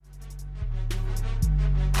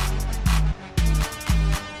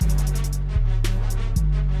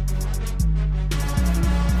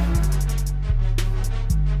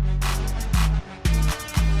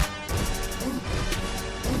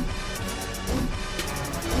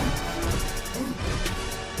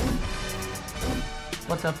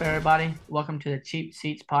What's up, everybody? Welcome to the Cheap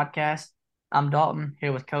Seats podcast. I'm Dalton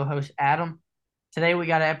here with co-host Adam. Today we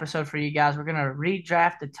got an episode for you guys. We're going to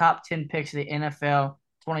redraft the top 10 picks of the NFL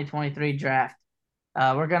 2023 draft.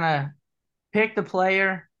 We're going to pick the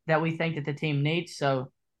player that we think that the team needs.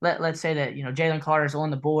 So let's say that, Jalen Carter's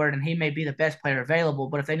on the board and he may be the best player available,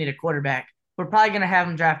 but if they need a quarterback, we're probably going to have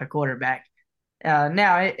them draft a quarterback.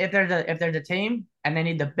 Now, if there's a team and they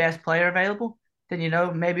need the best player available,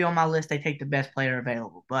 then maybe on my list they take the best player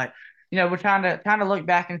available. But we're trying to look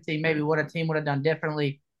back and see maybe what a team would have done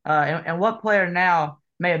differently, and what player now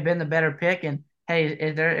may have been the better pick. And hey,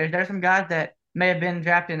 is there some guys that may have been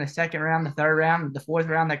drafted in the second round, the third round, the fourth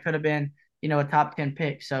round that could have been a top 10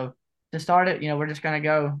 pick. So to start it, we're just gonna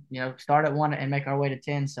go start at one and make our way to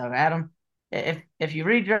 10. So Adam, if you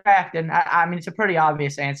redraft, and I mean it's a pretty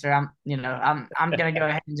obvious answer. I'm gonna go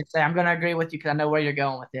ahead and just say I'm gonna agree with you because I know where you're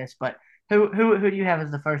going with this. But who do you have as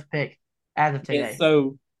the first pick as of Yeah, today?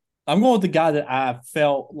 so I'm going with the guy that I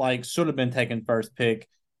felt like should have been taken first pick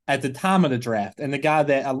at the time of the draft, and the guy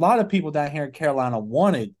that a lot of people down here in Carolina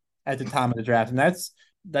wanted at the time of the draft, and that's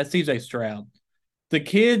CJ Stroud. The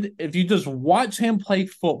kid, if you just watch him play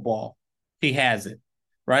football, he has it.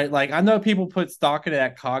 Right? Like I know people put stock into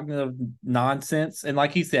that cognitive nonsense. And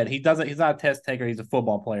like he said, he's not a test taker, he's a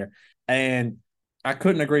football player. And I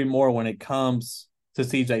couldn't agree more when it comes to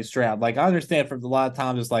CJ Stroud. Like I understand for a lot of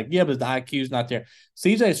times it's like, yeah, but the IQ's not there.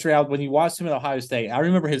 CJ Stroud, when you watched him at Ohio State, I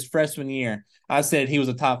remember his freshman year, I said he was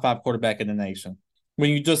a top 5 quarterback in the nation.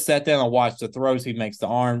 When you just sat down and watched the throws he makes, the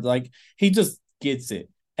arms, like he just gets it.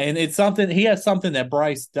 And it's something he has something that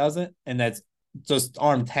Bryce doesn't, and that's just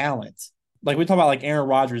arm talent. Like we talk about like Aaron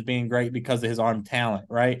Rodgers being great because of his arm talent,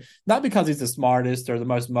 right? Not because he's the smartest or the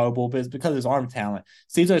most mobile, but it's because of his arm talent.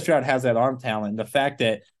 CJ Stroud has that arm talent. And the fact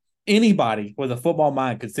that anybody with a football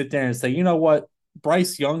mind could sit there and say, you know what,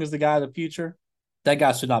 Bryce Young is the guy of the future, that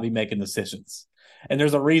guy should not be making decisions. And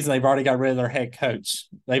there's a reason they've already got rid of their head coach.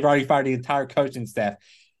 They've already fired the entire coaching staff.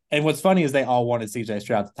 And what's funny is they all wanted CJ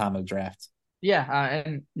Stroud at the time of the draft. Yeah,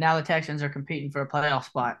 and now the Texans are competing for a playoff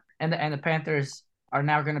spot, and the Panthers are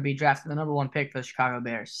now going to be drafting the number one pick for the Chicago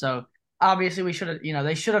Bears. So obviously we should have,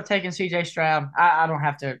 they should have taken C.J. Stroud. I don't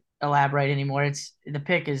have to elaborate anymore. It's the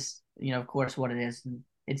pick is, of course, what it is. And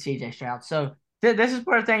it's C.J. Stroud. So this is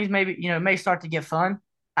where things maybe may start to get fun.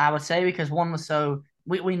 I would say because one was so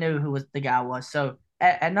we knew who was the guy was. So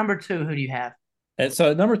at number two, who do you have? And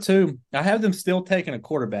so at number 2, I have them still taking a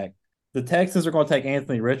quarterback. The Texans are going to take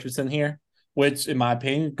Anthony Richardson here, which, in my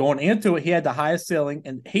opinion, going into it, he had the highest ceiling,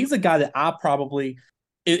 and he's a guy that I probably,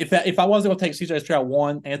 if I wasn't going to take CJ Stroud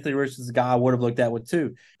 1, Anthony Richardson's a guy I would have looked at with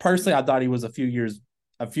 2. Personally, I thought he was a few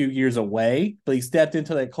years away, but he stepped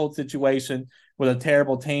into that Colts situation with a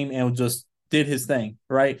terrible team and just did his thing.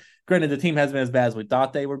 Right? Granted, the team hasn't been as bad as we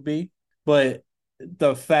thought they would be, but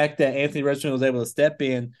the fact that Anthony Richardson was able to step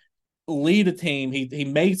in, lead a team, he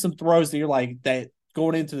made some throws that you're like that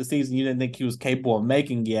going into the season you didn't think he was capable of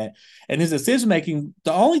making yet. And his decision making,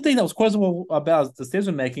 the only thing that was questionable about his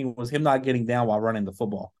decision making was him not getting down while running the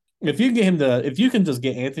football. If you can just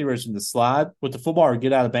get Anthony Richardson to slide with the football or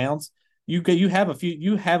get out of bounds, you have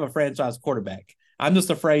a franchise quarterback. I'm just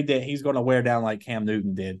afraid that he's going to wear down like Cam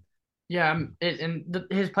Newton did. Yeah,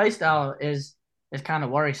 his play style is kind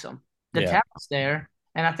of worrisome. The Yeah. talent's there,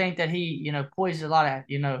 and I think that he poises a lot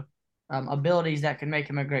of abilities that can make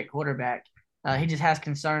him a great quarterback. He just has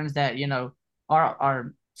concerns that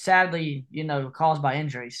are sadly caused by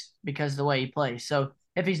injuries because of the way he plays. So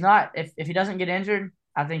if he doesn't get injured,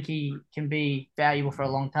 I think he can be valuable for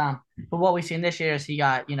a long time. But what we've seen this year is he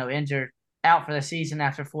got injured out for the season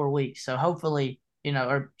after 4 weeks. So hopefully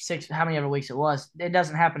or six, how many other weeks it was, it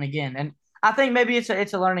doesn't happen again. And I think maybe it's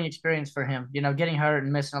a learning experience for him, getting hurt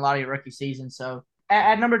and missing a lot of your rookie season. So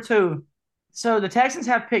at number two, so the Texans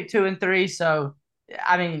have picked 2 and 3. So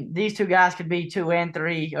I mean, these two guys could be 2 and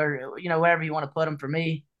 3, or wherever you want to put them for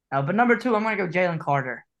me. But number two, I'm going to go Jalen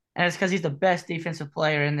Carter, and it's because he's the best defensive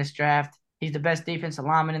player in this draft. He's the best defensive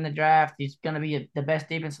lineman in the draft. He's going to be the best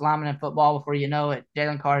defensive lineman in football before you know it.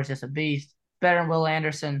 Jalen Carter is just a beast, better than Will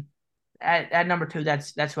Anderson. At number two,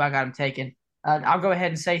 that's who I got him taken. I'll go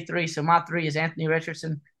ahead and say 3. So my 3 is Anthony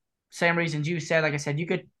Richardson. Same reasons you said. Like I said,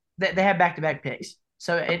 they have back to back picks,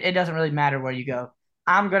 so it doesn't really matter where you go.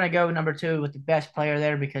 I'm gonna go number 2 with the best player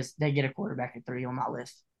there because they get a quarterback at 3 on my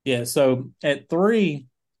list. Yeah. So at 3,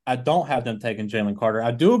 I don't have them taking Jalen Carter.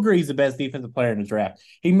 I do agree he's the best defensive player in the draft.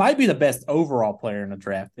 He might be the best overall player in the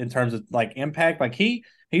draft in terms of like impact. Like he's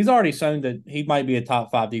already shown that he might be a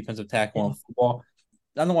top 5 defensive tackle in football.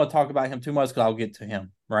 I don't want to talk about him too much because I'll get to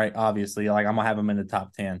him, right? Obviously, like I'm gonna have him in the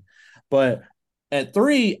top 10. But at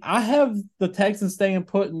 3, I have the Texans staying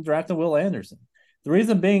put and drafting Will Anderson. The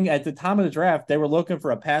reason being, at the time of the draft, they were looking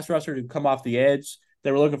for a pass rusher to come off the edge.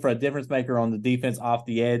 They were looking for a difference maker on the defense off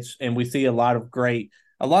the edge, and we see a lot of great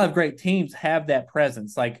teams have that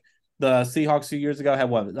presence. Like the Seahawks 2 years ago had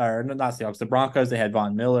what? Or not Seahawks, the Broncos. They had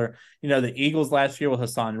Von Miller. The Eagles last year with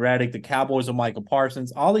Hassan Reddick. The Cowboys with Michael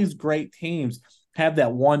Parsons. All these great teams have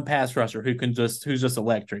that one pass rusher who's just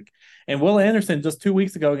electric. And Will Anderson just 2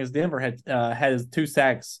 weeks ago against Denver had his 2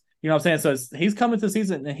 sacks. You know what I'm saying? So he's coming to the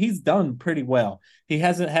season and he's done pretty well. He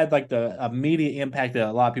hasn't had like the immediate impact that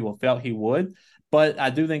a lot of people felt he would, but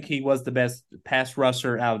I do think he was the best pass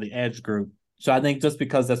rusher out of the edge group. So I think just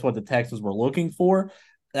because that's what the Texans were looking for,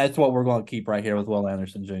 that's what we're going to keep right here with Will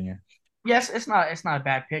Anderson Jr. Yes, it's not a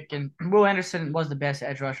bad pick, and Will Anderson was the best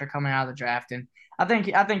edge rusher coming out of the draft, and I think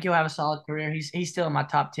he'll have a solid career. He's still in my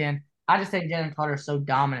top 10. I just think Jalen Carter is so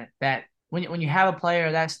dominant that when you have a player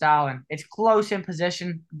of that style and it's close in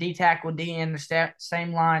position, D tackle, D in the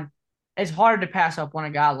same line, it's hard to pass up on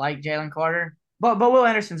a guy like Jalen Carter. But Will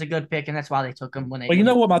Anderson's a good pick, and that's why they took him when they Well, you when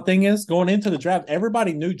know they what my thing is? Going into the draft,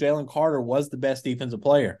 everybody knew Jalen Carter was the best defensive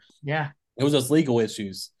player. yeah. It was just legal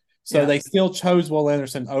issues. So Yeah. they still chose Will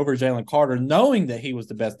Anderson over Jalen Carter, knowing that he was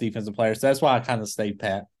the best defensive player. So that's why I kind of stayed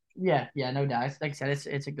pat. Yeah, no doubt. Like I said,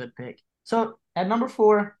 it's a good pick. So at number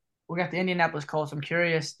 4, we got the Indianapolis Colts. I'm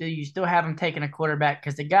curious, do you still have them taking a quarterback?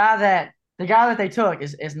 Because the guy that they took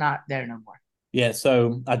is not there no more. Yeah,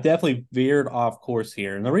 so I definitely veered off course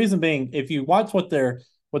here. And the reason being, if you watch what the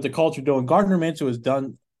Colts are doing, Gardner Minshew has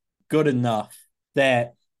done good enough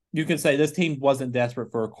that you can say this team wasn't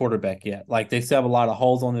desperate for a quarterback yet. Like they still have a lot of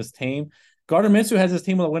holes on this team. Gardner Minshew has this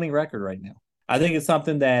team with a winning record right now. I think it's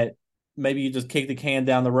something that maybe you just kick the can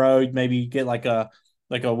down the road. Maybe you get like a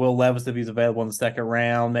Will Levis if he's available in the second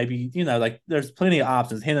round. Maybe, like there's plenty of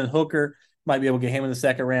options. Hendon Hooker might be able to get him in the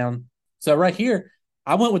second round. So right here,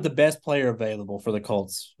 I went with the best player available for the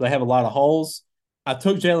Colts. They have a lot of holes. I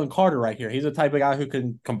took Jalen Carter right here. He's the type of guy who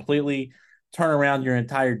can completely turn around your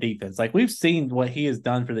entire defense. Like we've seen what he has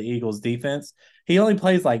done for the Eagles defense. He only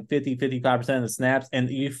plays like 50-55% of the snaps, and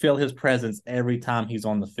you feel his presence every time he's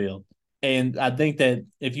on the field. And I think that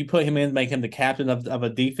if you put him in, make him the captain of a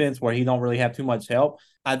defense where he don't really have too much help,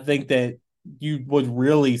 I think that you would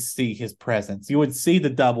really see his presence. You would see the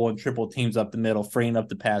double and triple teams up the middle, freeing up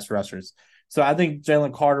the pass rushers. So I think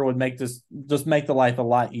Jalen Carter would make make the life a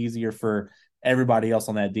lot easier for everybody else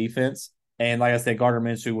on that defense. And like I said, Gardner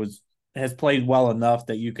Minshew has played well enough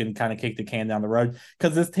that you can kind of kick the can down the road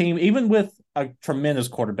because this team, even with a tremendous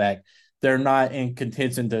quarterback, they're not in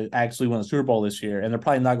contention to actually win a Super Bowl this year, and they're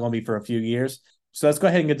probably not going to be for a few years. So let's go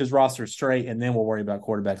ahead and get this roster straight, and then we'll worry about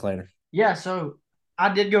quarterback later. Yeah, so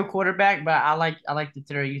I did go quarterback, but I like the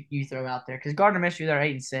theory you throw out there because Gardner Minshew they're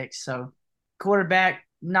 8-6, so quarterback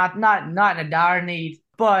not in a dire need,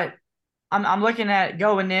 but I'm looking at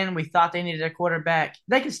going in. We thought they needed a quarterback.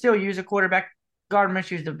 They could still use a quarterback. Gardner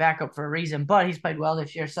Minshew's the backup for a reason, but he's played well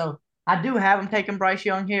this year, so I do have him taking Bryce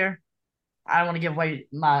Young here. I don't want to give away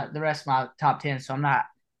the rest of my top 10, so I'm not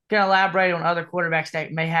gonna elaborate on other quarterbacks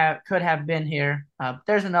that could have been here.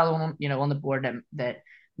 There's another one, on the board that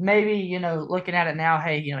maybe looking at it now,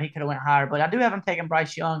 hey, he could have went higher, but I do have him taking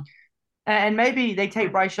Bryce Young, and maybe they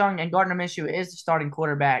take Bryce Young and Gardner Minshew is the starting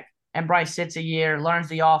quarterback, and Bryce sits a year, learns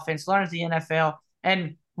the offense, learns the NFL,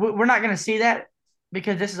 and we're not gonna see that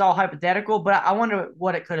because this is all hypothetical. But I wonder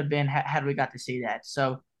what it could have been had we got to see that.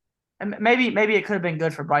 So and maybe it could have been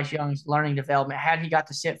good for Bryce Young's learning development had he got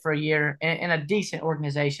to sit for a year in a decent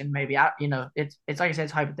organization. Maybe it's like I said,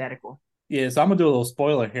 it's hypothetical. Yeah, so I'm gonna do a little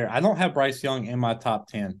spoiler here. I don't have Bryce Young in my top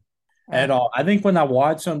 10 Uh, at all. I think when I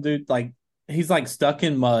watch him, dude, like he's like stuck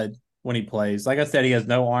in mud when he plays. Like I said, he has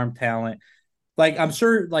no arm talent. Like I'm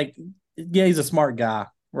sure, like yeah, he's a smart guy,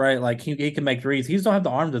 right? Like he can make threes. He just don't have the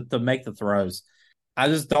arm to make the throws. I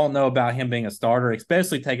just don't know about him being a starter,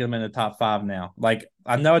 especially taking him in the top 5 now. Like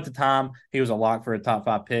I know at the time he was a lock for a top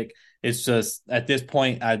 5 pick. It's just at this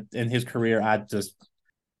point in his career, I just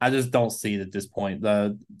don't see it at this point.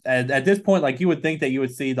 At this point, like you would think that you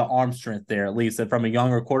would see the arm strength there, at least from a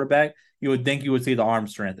younger quarterback. You would think you would see the arm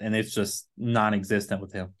strength, and it's just non-existent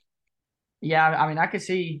with him. yeah, I mean, I could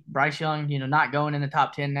see Bryce Young, not going in the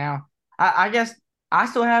top 10 now. I guess I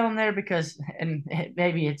still have him there because, and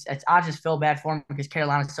maybe it's I just feel bad for him because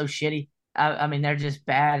Carolina's so shitty. I mean, they're just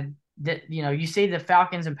bad. You see the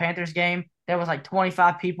Falcons and Panthers game. There was like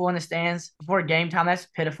 25 people in the stands before game time. That's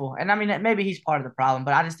pitiful. And I mean, maybe he's part of the problem,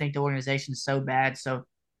 but I just think the organization is so bad. So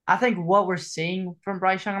I think what we're seeing from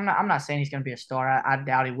Bryce Young, I'm not saying he's going to be a star. I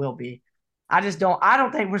doubt he will be. I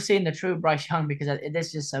don't think we're seeing the true Bryce Young because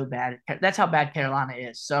it's just so bad. That's how bad Carolina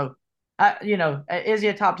is. So, is he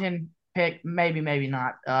a top 10 pick? Maybe, maybe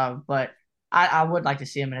not. But I would like to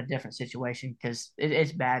see him in a different situation because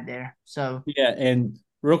it's bad there. So Yeah, and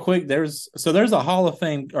real quick, there's a Hall of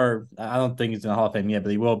Fame, or I don't think he's in the Hall of Fame yet,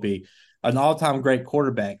 but he will be an all-time great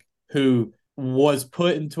quarterback who was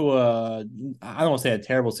put into I don't want to say a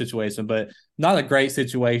terrible situation, but not a great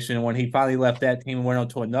situation when he finally left that team and went on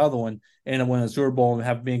to another one and won a Super Bowl and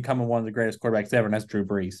have become one of the greatest quarterbacks ever, and that's Drew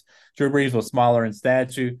Brees. Drew Brees was smaller in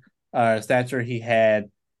stature. He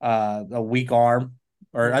had a weak arm,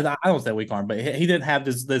 or I don't say weak arm, but he didn't have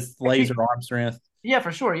this laser arm strength. yeah,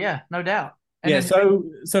 for sure, yeah, no doubt. And Yeah,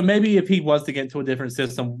 then so maybe if he was to get into a different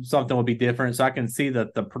system, something would be different. So I can see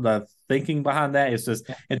that the thinking behind that is just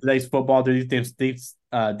yeah, in today's football, these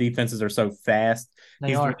defenses are so fast.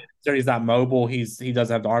 they are. He's not mobile. He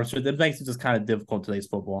doesn't have the arms. So it makes it just kind of difficult in today's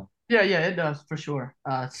football. Yeah, yeah, it does for sure.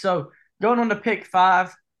 So going on to pick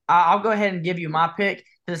five, I'll go ahead and give you my pick.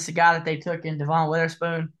 This is the guy that they took in Devon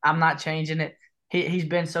Witherspoon. I'm not changing it. He's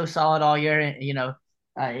been so solid all year, and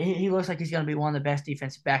he looks like he's going to be one of the best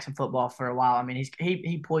defensive backs in football for a while. I mean,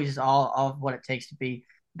 he poises all of what it takes to be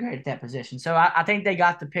great at that position. So I think they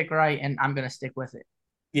got the pick right, and I'm going to stick with it.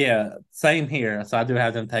 Yeah, same here. So I do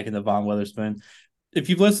have them taking the Von Witherspoon. If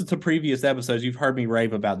you've listened to previous episodes, you've heard me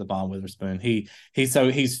rave about the Von Witherspoon. He's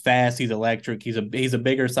fast, he's electric, he's a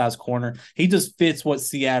bigger size corner. He just fits what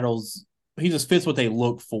they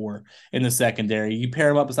look for in the secondary. You pair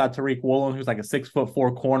him up beside Tariq Woolen, who's like a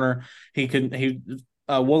 6'4" corner.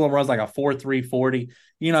 Woolen runs like a 4.3 40.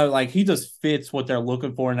 Like he just fits what they're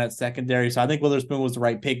looking for in that secondary. So I think Witherspoon was the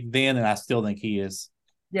right pick then, and I still think he is.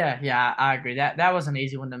 Yeah, yeah, I agree. That was an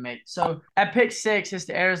easy one to make. So at pick six is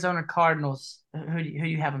the Arizona Cardinals. Who do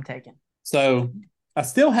you have them taking? So I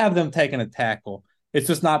still have them taking a tackle. It's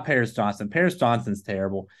just not Paris Johnson. Paris Johnson's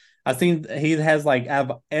terrible. I've seen he has like out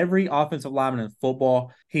of every offensive lineman in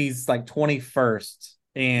football, he's like 21st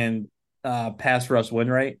in pass rush win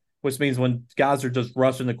rate, which means when guys are just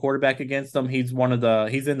rushing the quarterback against them, he's in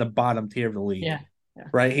the bottom tier of the league. Yeah, yeah,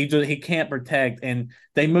 Right. He can't protect. And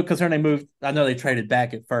they moved because when they moved, I know they traded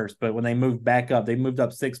back at first, but when they moved back up, they moved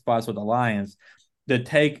up 6 spots with the Lions to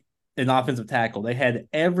take an offensive tackle. They had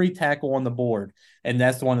every tackle on the board, and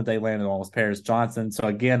that's the one that they landed on was Paris Johnson. So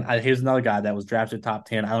again, here's another guy that was drafted top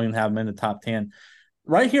 10. I don't even have him in the top 10.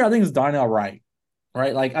 Right here, I think it's Darnell Wright.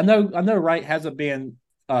 Right. Like I know Wright hasn't been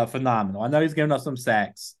phenomenal. I know he's given us some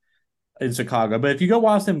sacks in Chicago. But if you go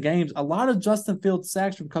watch them games, a lot of Justin Fields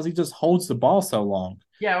sacks are because he just holds the ball so long.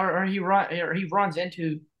 yeah. Or he runs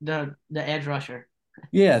into the edge rusher.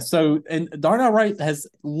 Yeah. So and Darnell Wright has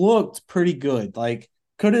looked pretty good. Like,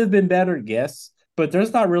 could it have been better? Yes. But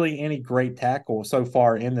there's not really any great tackle so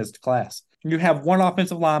far in this class. You have one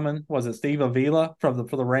offensive lineman, was it Steve Avila for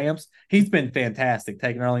the Rams? He's been fantastic,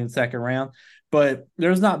 taken early in the second round. But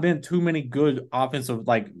there's not been too many good offensive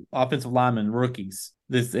lineman rookies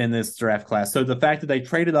in this draft class. So the fact that they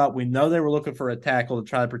traded up, we know they were looking for a tackle to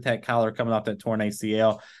try to protect Kyler coming off that torn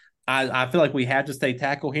ACL. I feel like we have to stay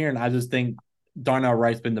tackle here, and I just think Darnell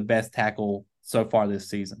Wright's been the best tackle so far this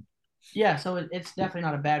season. Yeah, so it's definitely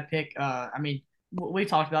not a bad pick. I mean, we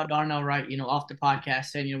talked about Darnell Wright, off the podcast,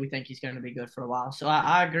 saying we think he's going to be good for a while. So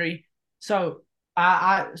I agree. So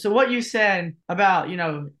so what you said about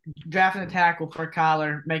drafting a tackle for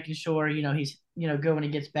Kyler, making sure he's good when he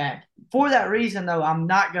gets back. For that reason, though, I'm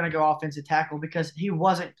not going to go offensive tackle because he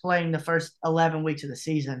wasn't playing the first 11 weeks of the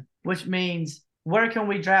season, which means where can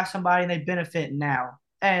we draft somebody and they benefit now?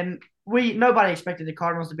 And nobody expected the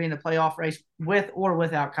Cardinals to be in the playoff race with or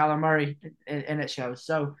without Kyler Murray, and it shows.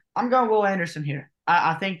 So I'm going Will Anderson here.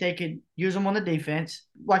 I think they could use him on the defense,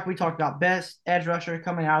 like we talked about. Best edge rusher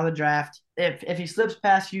coming out of the draft. If he slips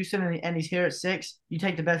past Houston and he's here at 6, you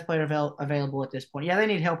take the best player available at this point. Yeah, they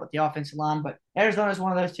need help with the offensive line, but Arizona is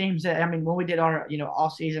one of those teams that when we did our all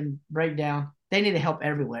season breakdown, they need help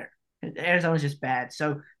everywhere. Arizona's just bad,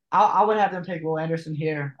 so I would have them take Will Anderson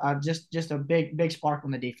here. Just a big spark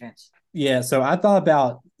on the defense. Yeah, so I thought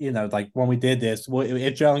about, like when we did this,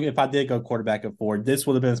 if I did go quarterback at 4, this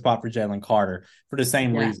would have been a spot for Jalen Carter for the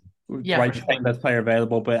same reason. Yeah, right, sure. best player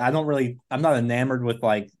available, but I'm not enamored with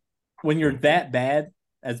like when you're that bad,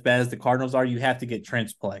 as bad as the Cardinals are, you have to get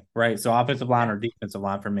trench play, right? So offensive line or defensive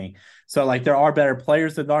line for me. So like there are better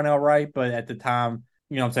players than Darnell Wright, but at the time,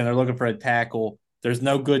 what I'm saying, they're looking for a tackle. There's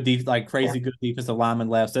no good crazy good defensive lineman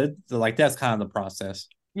left. So like that's kind of the process.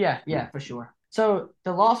 Yeah, for sure. So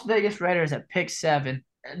the Las Vegas Raiders at pick 7.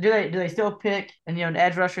 Do they still pick an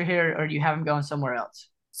edge rusher here, or do you have them going somewhere else?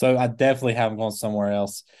 So I definitely have them going somewhere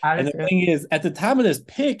else. I And the do too. thing is, at the time of this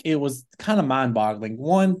pick, it was kind of mind-boggling.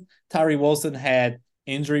 One, Tyree Wilson had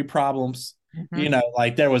injury problems. Mhm.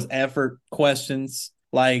 Like there was effort questions.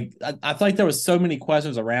 Like I feel like there was so many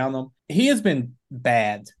questions around him. He has been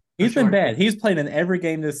bad. for He's been sure. bad. He's played in every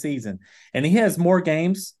game this season, and he has more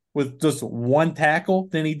games with just one tackle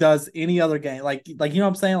than he does any other game. Like you know what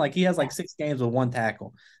I'm saying? Like he has Yeah, like 6 games with one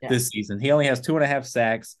tackle yeah, this season. He only has 2.5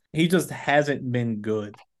 sacks. He just hasn't been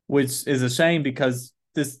good, which is a shame because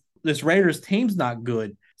this Raiders team's not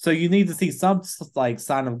good. So you need to see some like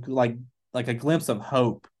sign of like a glimpse of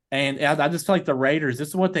hope. And I just feel like the Raiders, this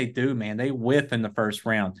is what they do, man. They whiff in the first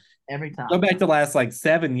round. every Go time. back to the last like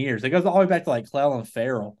 7 years. It goes all the way back to like Clelin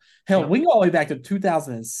Ferrell. Hell, Yep, we go all the way back to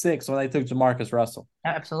 2006 when they took Jamarcus Russell.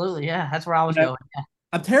 absolutely. Yeah, that's where I was You know, going. Yeah,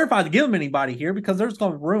 I'm terrified to give them anybody here because they're just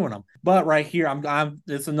going to ruin them. But right here,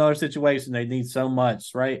 it's another situation they need so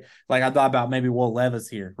much, right? Like I thought about maybe Will Levis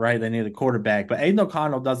here, right? They need a quarterback, but Aiden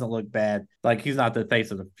O'Connell doesn't look bad. Like he's not the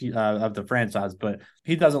face of the franchise, but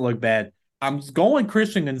he doesn't look bad. I'm going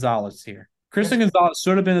Christian Gonzalez here. yes, Christian Gonzalez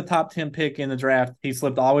should have been a top 10 pick in the draft. He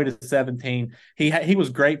slipped all the way to 17. He was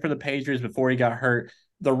great for the Patriots before he got hurt.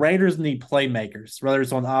 The Raiders need playmakers, whether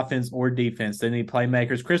it's on offense or defense. They need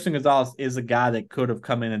playmakers. Christian Gonzalez is a guy that could have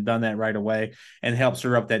come in and done that right away and helped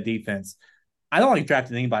stir up that defense. I don't like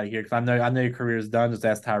drafting anybody here because I know your career is done. Just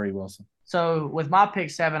ask Tyree Wilson. so with my pick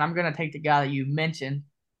 7, I'm going to take the guy that you mentioned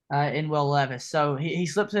in Will Levis. So he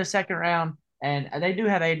slipped to the second round, and they do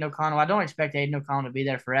have Aiden O'Connell. I don't expect Aiden O'Connell to be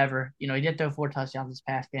there forever. You know, he did throw 4 touchdowns this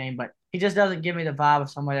past game, but he just doesn't give me the vibe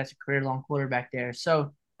of somebody that's a career-long quarterback there.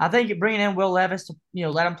 So I think bringing in Will Levis to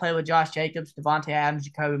let him play with Josh Jacobs, Devontae Adams,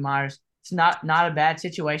 Jacoby Myers, it's not a bad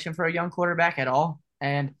situation for a young quarterback at all.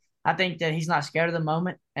 And I think that he's not scared of the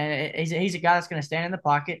moment, and he's a guy that's going to stand in the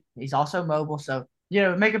pocket. He's also mobile, so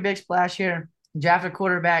make a big splash here. Draft a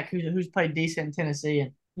quarterback who's played decent in Tennessee,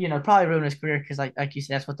 and probably ruin his career because like you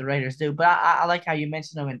said, that's what the Raiders do. But I like how you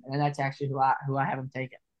mentioned him, and that's actually who I have him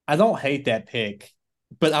taken. I don't hate that pick,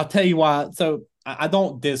 but I'll tell you why. So I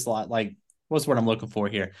don't dislike, like, what's what I'm looking for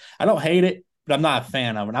here? I don't hate it, but I'm not a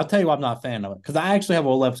fan of it. And I'll tell you why I'm not a fan of it because I actually have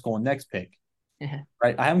Will Levis going next pick. Yeah,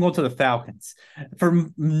 Right? I haven't gone to the Falcons for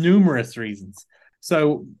numerous reasons.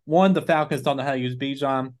 So, one, the Falcons don't know how to use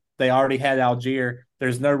Bijan. They already had Algier.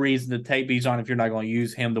 There's no reason to take Bijan if you're not going to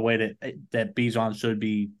use him the way that Bijan should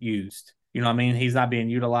be used. You know what I mean? He's not being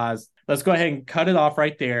utilized. Let's go ahead and cut it off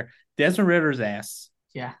right there. Desmond Ritter's ass.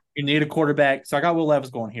 yeah, You need a quarterback. So I got Will Levis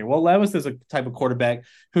going here. Will Levis is a type of quarterback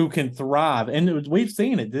who can thrive. And we've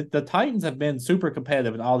seen it. The Titans have been super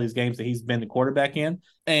competitive in all these games that he's been the quarterback in.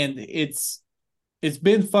 And it's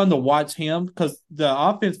been fun to watch him because the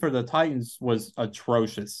offense for the Titans was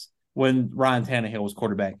atrocious when Ryan Tannehill was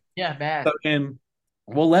quarterback. yeah, bad. So, and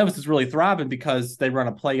Will Levis is really thriving because they run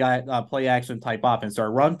a play action type offense. They're a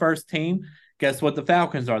run first team. Guess what the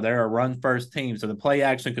Falcons are? They're a run first team, so the play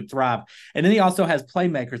action could thrive. And then he also has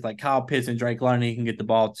playmakers like Kyle Pitts and Drake London he can get the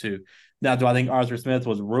ball to. Now, do I think Arthur Smith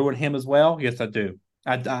was ruin him as well? Yes, I do.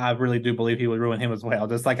 I really do believe he would ruin him as well.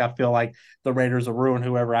 Just like I feel like the Raiders will ruin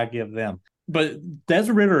whoever I give them. But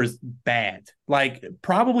Desmond Ridder is bad. Like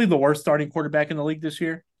probably the worst starting quarterback in the league this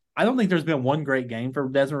year. I don't think there's been one great game for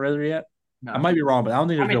Desmond Ridder yet. I No, might be wrong, but I don't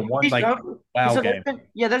think I there's mean been one he's like thrown. wow So game.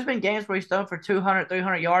 there's been games where he's thrown for 200,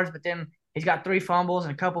 300 yards, but then he's got 3 fumbles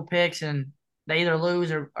and a couple picks, and they either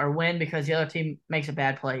lose or win because the other team makes a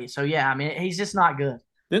bad play. So yeah, I mean he's just not good.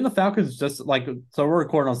 Didn't the Falcons just like so we're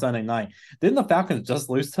recording on Sunday night? Didn't the Falcons just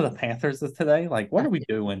lose to the Panthers today? Like, what are we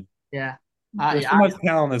doing? Yeah. There's too much talent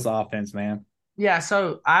on this offense, man. Yeah,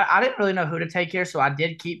 so I didn't really know who to take here, so I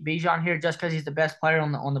did keep Bijan here just because he's the best player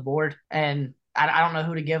on the board, and I don't know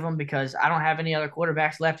who to give him because I don't have any other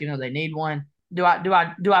quarterbacks left. They need one. Do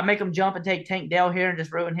I make them jump and take Tank Dell here and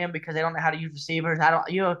just ruin him because they don't know how to use receivers? I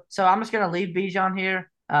don't so I'm just gonna leave Bijan here.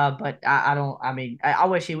 But I don't. I mean, I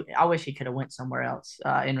wish he could have went somewhere else.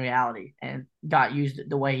 In reality, and got used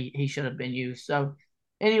the way he should have been used. So,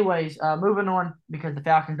 anyways, moving on because the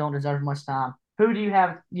Falcons don't deserve much time. Who do you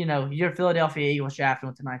have, your Philadelphia Eagles drafting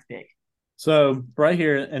with the ninth pick? So right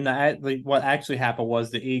here, and what actually happened was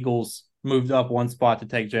the Eagles moved up one spot to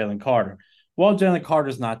take Jalen Carter. Well, Jalen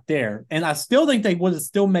Carter's not there, and I still think they would have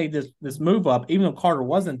still made this move up even though Carter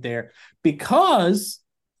wasn't there because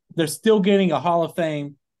they're still getting a Hall of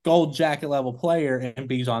Fame gold jacket level player in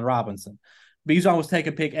Bijan Robinson. Bijan was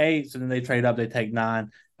taking pick 8, so then they trade up, they take 9.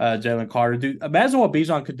 Jalen Carter. Dude, imagine what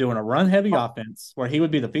Bijan could do in a run heavy offense where he would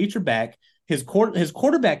be the feature back. His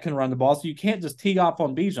quarterback can run the ball, so you can't just tee off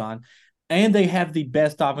on Bijan. And they have the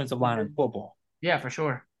best offensive line in football. Yeah, for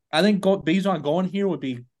sure. I think Bijan going here would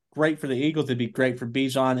be great for the Eagles. It'd be great for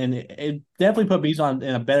Bijan, and it definitely put Bijan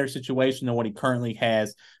in a better situation than what he currently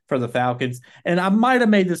has for the Falcons. And I might have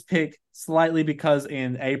made this pick slightly because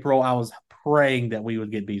in April I was praying that we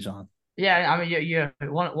would get Bijan. Yeah, I mean, you're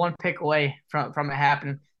one pick away from it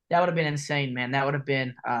happening. That would have been insane, man. That would have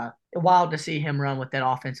been wild to see him run with that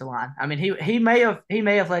offensive line. I mean, he may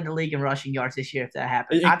have led the league in rushing yards this year if that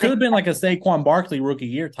happened. It I could think, have been like a Saquon Barkley rookie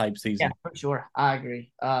year type yeah, season. for sure. I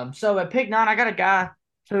agree. So at pick 9, I got a guy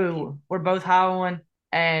who we're both high on,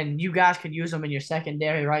 and you guys could use him in your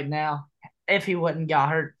secondary right now if he wouldn't got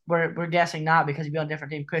hurt. We're guessing not because he'd be on a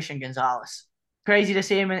different team. Christian Gonzalez. Crazy to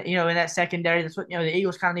see him in that secondary. That's what the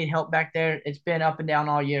Eagles kind of need help back there. It's been up and down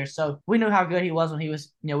all year. So we knew how good he was when he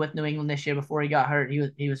was with New England this year before he got hurt.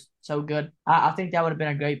 He was so good. I think that would have been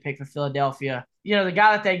a great pick for Philadelphia. The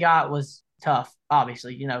guy that they got was tough.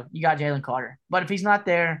 Obviously, you got Jalen Carter, but if he's not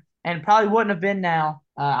there, and probably wouldn't have been now,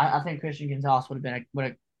 I think Christian Gonzalez would have been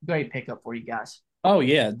a great pickup for you guys. Oh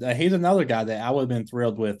yeah, he's another guy that I would have been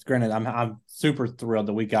thrilled with. Granted, I'm super thrilled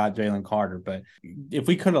that we got Jalen Carter, but if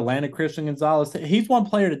we could have landed Christian Gonzalez, he's one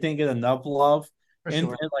player that didn't get enough love For in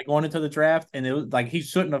sure. like going into the draft, and it was like he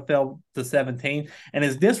shouldn't have fell to 17. And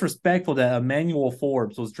it's disrespectful that Emmanuel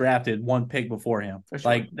Forbes was drafted one pick before him. For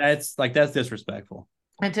sure. That's disrespectful.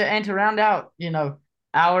 And to round out,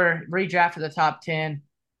 our redraft of the top 10,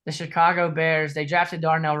 the Chicago Bears, they drafted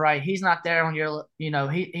Darnell Wright. He's not there when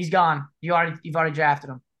he's gone. You've already drafted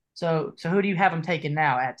him. So who do you have him taking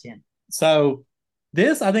now at 10? So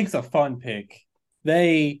this I think is a fun pick.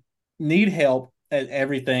 They need help at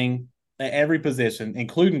everything, at every position,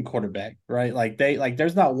 including quarterback, right?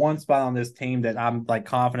 There's not one spot on this team that I'm like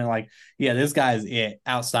confident, like, yeah, this guy is it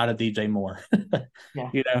outside of DJ Moore. Yeah.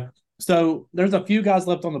 you know. So there's a few guys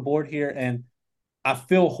left on the board here, and I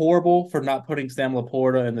feel horrible for not putting Sam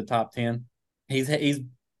Laporta in the top 10. He's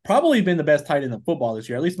probably been the best tight end in football this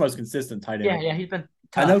year, at least most consistent tight Yeah, end. yeah, he's been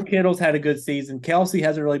I know tough. Kittle's had a good season. Kelsey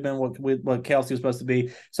hasn't really been what Kelsey was supposed to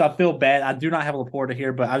be. So I feel bad. I do not have Laporta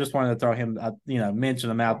here, but I just wanted to throw him,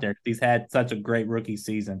 mention him out there. He's had such a great rookie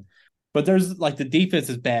season. But there's like the defense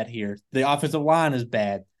is bad here. The offensive line is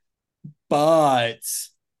bad, but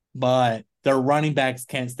their running backs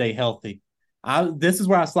can't stay healthy. This is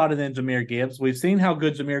where I slotted in Jahmyr Gibbs. We've seen how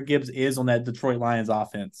good Jahmyr Gibbs is on that Detroit Lions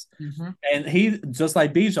offense. Hmm. And he, just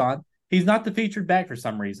like Bijan, he's not the featured back for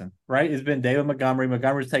some reason, right? It's been David Montgomery.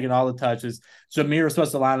 Montgomery's taking all the touches. Jahmyr was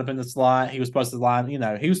supposed to line up in the slot. He was supposed to line, we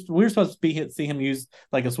were supposed to see him use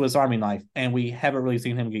like a Swiss Army knife, and we haven't really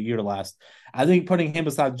seen him get utilized. I think putting him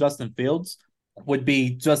beside Justin Fields would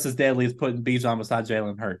be just as deadly as putting Bijan beside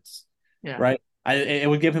Jalen Hurts, Yeah. right? It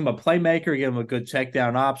would give him a playmaker, give him a good check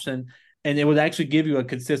down option, and it would actually give you a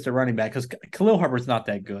consistent running back because Khalil Herbert's not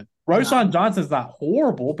that good. No. Roshan Johnson's not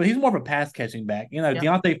horrible, but he's more of a pass catching back. Yeah.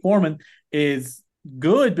 Deontay Foreman is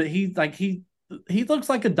good, but he looks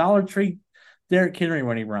like a Dollar Tree Derrick Henry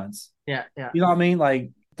when he runs. Yeah. Yeah. You know what I mean?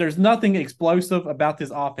 Like there's nothing explosive about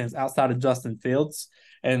this offense outside of Justin Fields,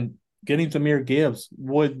 and getting Jahmyr Gibbs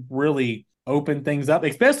would really open things up,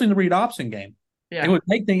 especially in the read option game. Yeah. It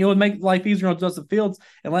would make life easier on Justin Fields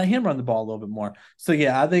and let him run the ball a little bit more. So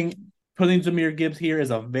yeah, I think putting Jahmyr Gibbs here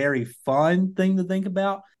is a very fun thing to think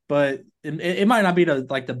about, but it might not be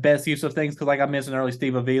the best use of things because, like I mentioned earlier,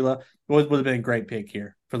 Steve Avila would have been a great pick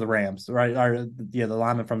here for the Rams, right? Or the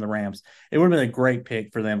lineman from the Rams. It would have been a great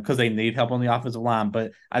pick for them because they need help on the offensive line.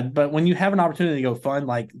 But when you have an opportunity to go fun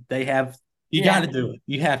like they have, you got to do it.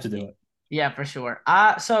 You have to do it. Yeah, for sure.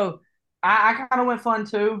 So I kind of went fun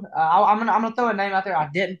too. I'm gonna throw a name out there I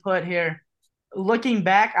didn't put here. Looking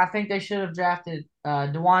back, I think they should have drafted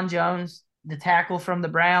Dewan Jones, the tackle from the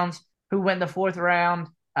Browns, who went in the 4th round.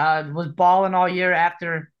 Was balling all year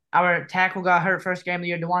after our tackle got hurt first game of the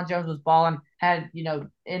year. Dewan Jones was balling, had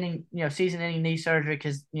season-ending knee surgery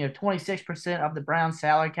because 26% of the Browns'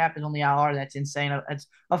 salary cap is on the IR. That's insane. That's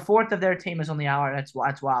a fourth of their team is on the IR.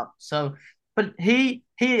 That's wild. So, but he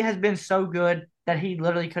has been so good that he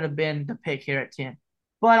literally could have been the pick here at 10.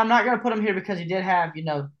 But I'm not going to put him here because he did have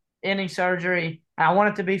ending surgery. I want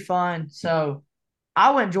it to be fun. So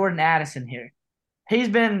I went Jordan Addison here. He's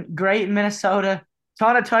been great in Minnesota.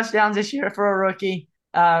 Ton of touchdowns this year for a rookie.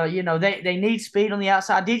 They need speed on the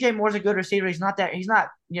outside. DJ Moore's a good receiver. He's not going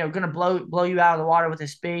to blow you out of the water with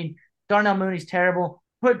his speed. Darnell Mooney's terrible.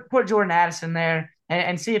 Put Jordan Addison there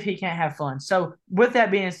and see if he can't have fun. So with that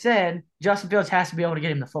being said, Justin Fields has to be able to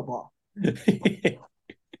get him the football.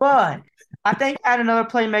 But I think I had another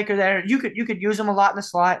playmaker there. You could use him a lot in the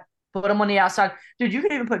slot, put him on the outside. Dude, you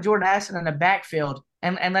could even put Jordan Addison in the backfield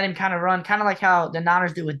and let him kind of run, kind of like how the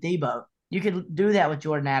Niners do with Debo. You could do that with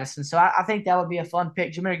Jordan Addison. So I think that would be a fun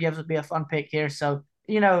pick. Jahmyr Gibbs would be a fun pick here. So,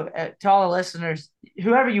 to all the listeners,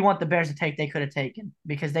 whoever you want the Bears to take, they could have taken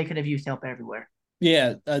because they could have used help everywhere.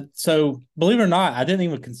 Yeah. So believe it or not, I didn't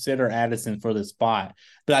even consider Addison for this spot,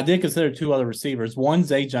 but I did consider two other receivers. One,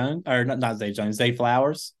 Zay Jones, or not Zay Jones, Zay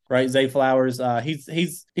Flowers. right? Zay Flowers.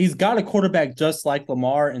 He's got a quarterback just like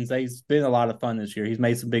Lamar, and Zay's been a lot of fun this year. He's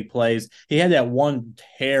made some big plays. He had that one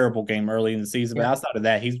terrible game early in the season, but Yeah. outside of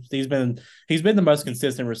that, he's been the most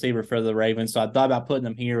consistent receiver for the Ravens. So I thought about putting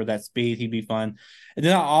him here with that speed. He'd be fun. And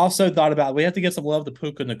then I also thought about we have to give some love to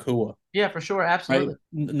Puka Nacua. Yeah, for sure. Right, Absolutely.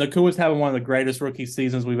 Nakua's having one of the greatest rookie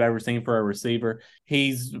seasons we've ever seen for a receiver.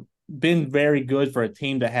 He's been very good for a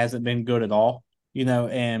team that hasn't been good at all.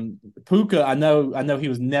 And Puka, I know he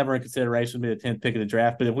was never in consideration to be the 10th pick of the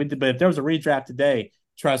draft, but if there was a redraft today,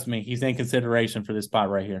 trust me, he's in consideration for this spot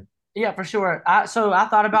right here. Yeah, for sure. So I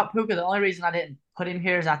thought about Puka. The only reason I didn't put him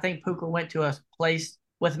here is I think Puka went to a place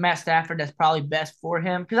with Matt Stafford that's probably best for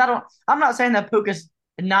him. Because I'm not saying that Puka's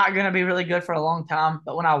not going to be really good for a long time,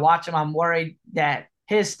 but when I watch him, I'm worried that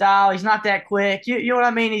his style, he's not that quick. You know what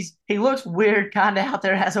I mean? He looks weird kind of out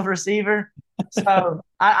there as a receiver. So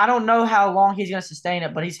I don't know how long he's going to sustain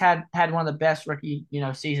it, but he's had one of the best rookie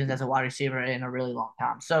seasons as a wide receiver in a really long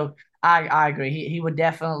time. So I agree. He would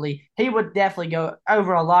definitely go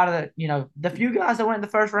over a lot of the few guys that went in the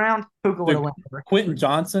first round. Puka would have Dude, went over. Quentin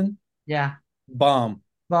Johnson, Yeah, bum.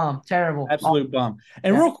 terrible. Absolute bum.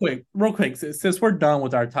 And Yeah. real quick, since we're done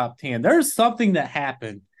with our top 10, there's something that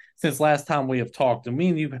happened since last time we have talked, and me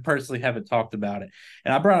and you personally haven't talked about it.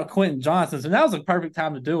 And I brought up Quentin Johnson, so that was a perfect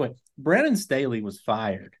time to do it. Brandon Staley was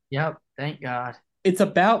fired. Yep. Thank God. It's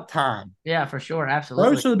about time. Yeah, for sure. Rose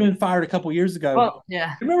Absolutely. should have been fired a couple years ago. Well,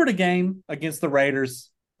 yeah. Remember the game against the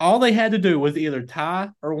Raiders? All they had to do was either tie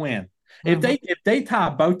or win. If Mhm. they tie,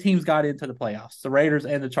 both teams got into the playoffs, the Raiders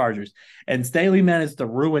and the Chargers. And Staley managed to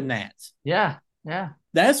ruin that. Yeah. Yeah.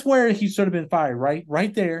 That's where he should have been fired,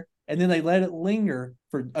 right there. And then they let it linger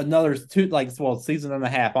for another season and a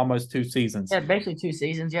half, almost 2 seasons. Yeah. Basically 2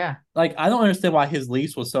 seasons. Yeah. Like, I don't understand why his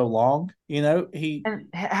lease was so long. He And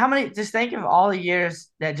how many? Just think of all the years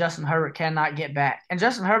that Justin Herbert cannot get back. And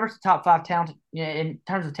Justin Herbert's the top five talent in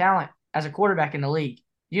terms of talent as a quarterback in the league.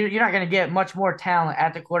 You're not going to get much more talent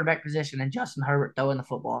at the quarterback position than Justin Herbert throwing the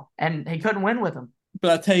football, and he couldn't win with him.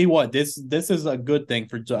 But I tell you what, this is a good thing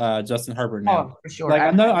for Justin Herbert now. Oh, for sure. Like,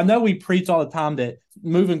 I know we preach all the time that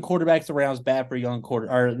moving quarterbacks around is bad for young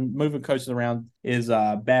or moving coaches around is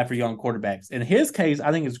bad for young quarterbacks. In his case,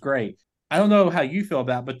 I think it's great. I don't know how you feel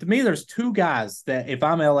about it, but to me, there's two guys that if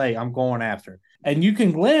I'm LA, I'm going after. And you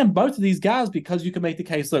can land both of these guys because you can make the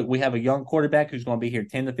case, look, we have a young quarterback who's going to be here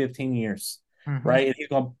 10 to 15 years, Mm-hmm. right? And he's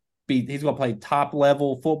going to play top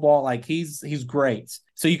level football. Like he's great.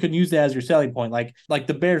 So you can use that as your selling point. Like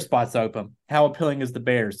the Bears spot's open. How appealing is the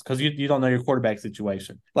Bears? Because you don't know your quarterback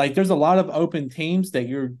situation. Like there's a lot of open teams that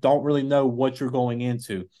you don't really know what you're going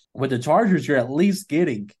into. With the Chargers, you're at least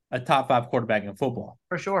getting a top 5 quarterback in football.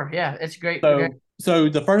 For sure. Yeah, it's great. So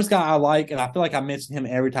the first guy I like, and I feel like I mention him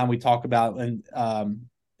every time we talk about, and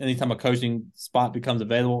anytime a coaching spot becomes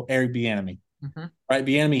available, Eric Bieniemy. Mm-hmm. Right,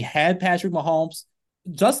 Bieniemy had Patrick Mahomes.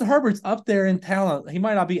 Justin Herbert's up there in talent. He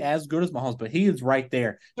might not be as good as Mahomes, but he is right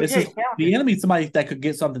there. This is Bieniemy, somebody that could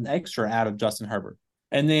get something extra out of Justin Herbert.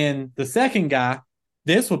 And then the second guy,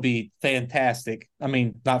 this would be fantastic. I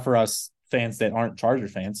mean, not for us fans that aren't Charger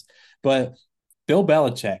fans, but Bill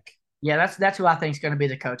Belichick. Yeah, that's who I think is going to be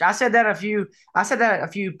the coach. I said that a few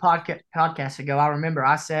podcasts ago. I remember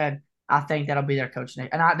I said I think that'll be their coach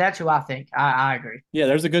next, and that's who I think. I agree. Yeah,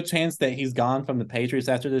 there's a good chance that he's gone from the Patriots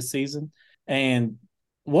after this season. And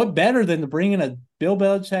what better than to bring in a Bill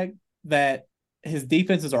Belichick that his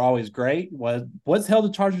defenses are always great? What's held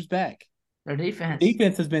the Chargers back? Their defense.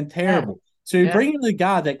 Defense has been terrible. Yeah. So you're bringing in a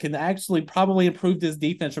guy that can actually probably improve this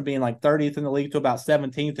defense from being like 30th in the league to about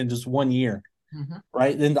 17th in just 1 year. Mm-hmm.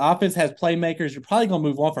 Right. Then the offense has playmakers. You're probably going to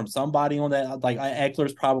move on from somebody on that. Like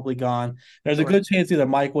Eckler's probably gone. There's a good chance either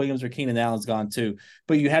Mike Williams or Keenan Allen's gone too.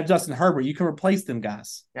 But you have Justin Herbert. You can replace them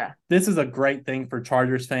guys. Yeah. This is a great thing for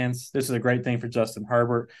Chargers fans. This is a great thing for Justin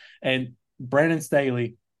Herbert. And Brandon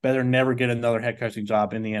Staley better never get another head coaching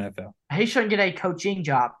job in the NFL. He shouldn't get a coaching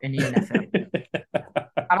job in the NFL.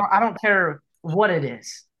 I don't care what it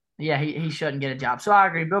is. Yeah, he shouldn't get a job. So I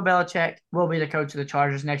agree. Bill Belichick will be the coach of the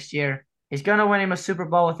Chargers next year. He's going to win him a Super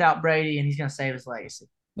Bowl without Brady, and he's going to save his legacy.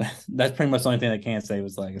 That's pretty much the only thing that can save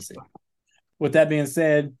his legacy. With that being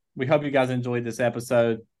said, we hope you guys enjoyed this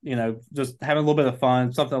episode. Just having a little bit of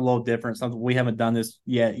fun, something a little different, something we haven't done this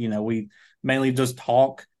yet. We mainly just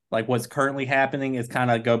talk like what's currently happening. Is kind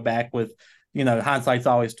of go back with, hindsight's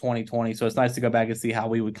always 2020. So it's nice to go back and see how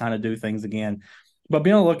we would kind of do things again. But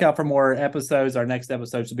be on the lookout for more episodes. Our next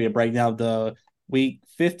episode should be a breakdown of the week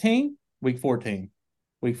 15, week 14.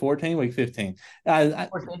 Week 14, week 15.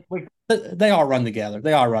 They all run together.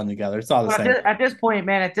 They all run together. It's all the But same. at this point,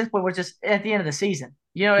 man, at this point, we're just at the end of the season.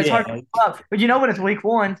 It's hard to Yeah. keep up, but when it's week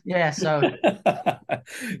one, yeah. So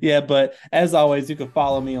Yeah, but as always, you can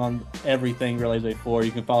follow me on everything Relays 4.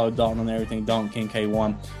 You can follow Dalton on everything, Dalton King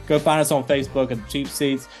K1. Go find us on Facebook at the Cheap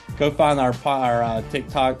Seats. Go find our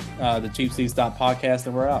TikTok, the Cheap Seats podcast,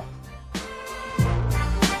 and we're out.